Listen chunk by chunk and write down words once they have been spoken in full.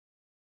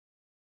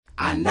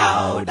I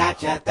know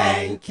that you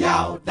think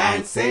you're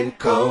dancing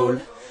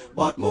cool,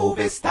 but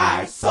movie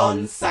star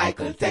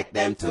Suncycle take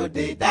them to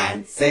the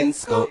dancing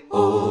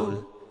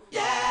school.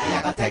 Yeah,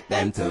 we gonna take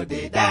them to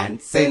the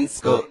dancing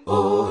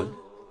school.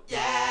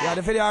 Yeah,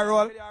 the video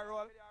roll.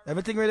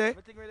 Everything ready?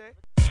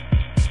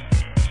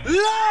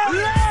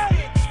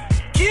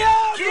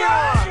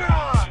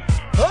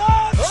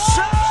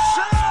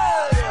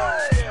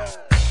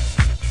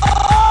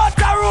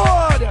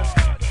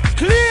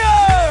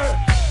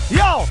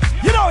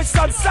 It's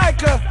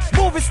Suncycle,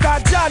 movie star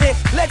Johnny.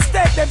 Let's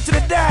take them to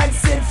the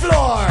dancing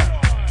floor.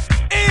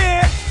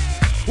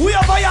 We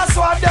over here,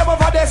 so and them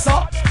over there,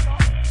 so.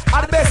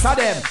 Are the best of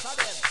them.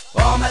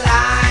 Form a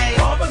line,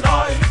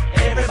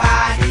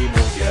 everybody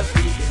move your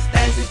feet. It's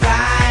dancing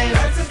time,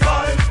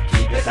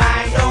 keep your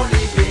time, don't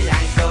leave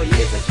behind. So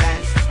here's a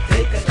chance,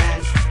 take a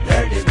chance,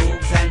 learn the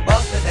moves and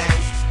bust the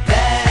dance.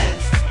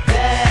 Dance,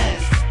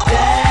 dance,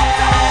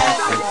 dance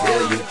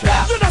until you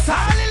drop. You know,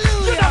 sir.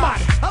 You know, man.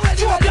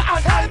 You have your hand.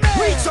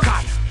 Reach your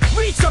God,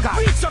 reach your God,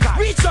 reach your God,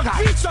 reach your God,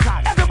 reach your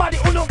God. Everybody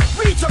who know,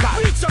 reach your God,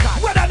 reach your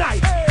God. Whether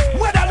night,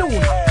 whether noon, you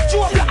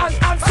have your hand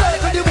and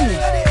circle the moon.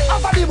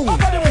 Over the moon,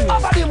 over the moon,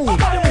 over the moon,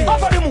 over the moon,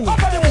 over the moon,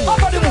 over the moon,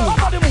 over the moon,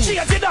 over the moon.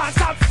 Change the dance,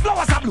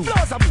 flowers are blue,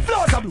 flowers are blue,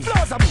 flowers are blue,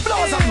 flowers are blue,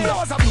 flowers are blue,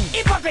 flowers are blue.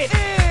 Hypocrite,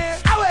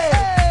 away,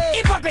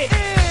 hypocrite,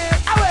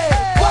 away.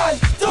 1,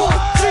 2,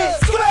 3,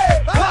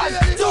 square. 1,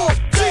 2,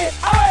 3,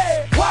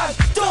 away. 1,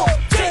 2,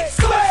 3,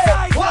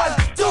 square. 1,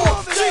 2,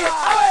 3,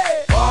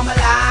 away. Form a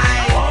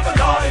line,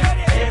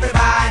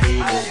 everybody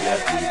move your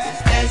feet.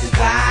 It's dancing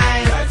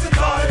time,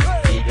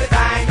 keep your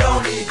time,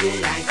 don't leave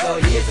behind. So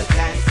here's a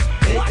chance,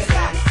 take a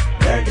chance,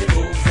 learn the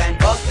moves and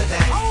bust the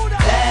dance.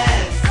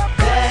 Dance,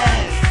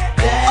 dance,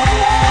 dance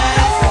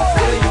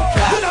until you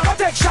drop. You never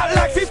take shot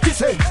like 50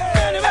 Cent.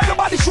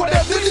 Everybody show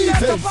them the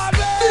defense.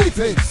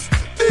 Defense,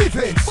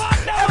 defense.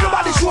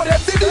 Everybody show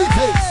them the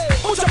defense.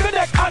 Put up your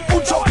neck and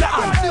put up your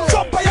hand.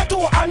 Jump on your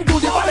toe and do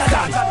the badder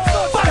than.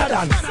 Badder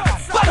than,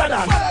 badder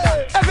than.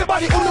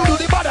 Everybody who do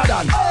the badder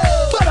than.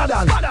 Badder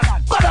than,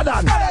 badder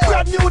than.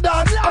 Brand new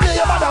dance, I mean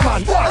your badder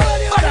man.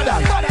 Badder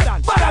than,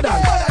 badder than.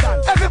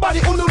 Everybody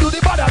who do the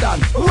badder than.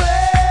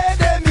 Where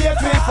they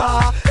make me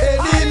far,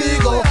 enemy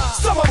go.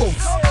 Summer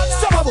booms,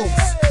 summer booms,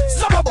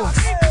 summer booms,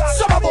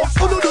 summer booms.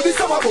 Who do the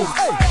summer booms?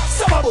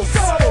 Summer booms,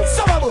 summer booms,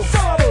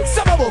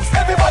 summer booms.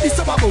 Everybody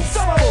summer booms,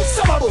 summer booms,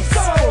 summer booms,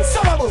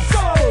 summer booms,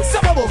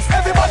 summer booms.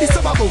 Everybody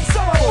summer booms.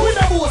 We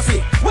never was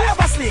it, we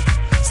ever sleep.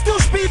 Still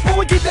people,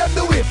 we give them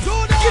the whip.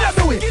 Give them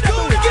the whip, give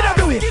them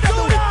the whip.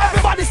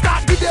 Everybody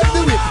start give them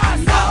the whip.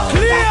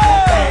 Clear.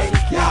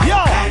 Yo,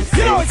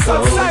 you know it's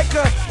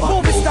Suncycle,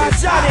 movie star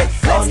Johnny.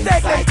 Let's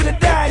take them to the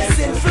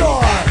dancing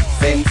floor.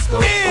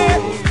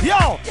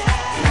 Yo,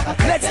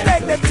 let's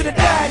take them to the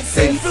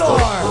dancing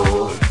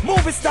floor.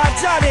 Movie star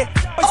Johnny,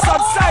 it's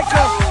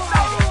Suncycle.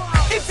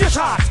 If you're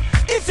short,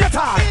 if you're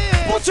tall,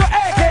 put your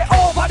AK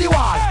over the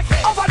wall,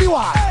 over the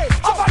wall,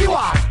 over the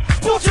wall.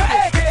 Put your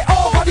AK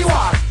over the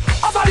wall,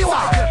 over the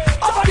wall,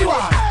 over the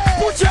wall.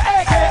 Put your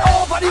AK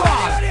over the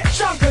wall.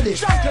 Shankle it,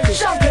 shankle it,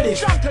 shankle it,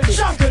 shankle it,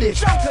 shankle it,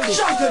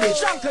 shankle it,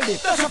 shankle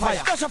it. That's a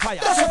fire, that's a fire,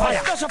 that's a fire,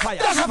 that's a fire,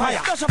 that's a fire,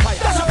 that's a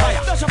fire, that's a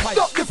fire, that's a fire.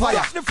 Stop the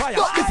fire, the fire,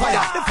 the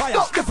fire, the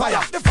fire, the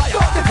fire, the fire,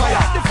 the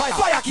fire, the fire.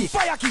 Fire key,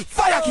 fire key,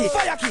 fire key,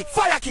 fire key,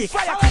 fire key,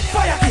 fire key.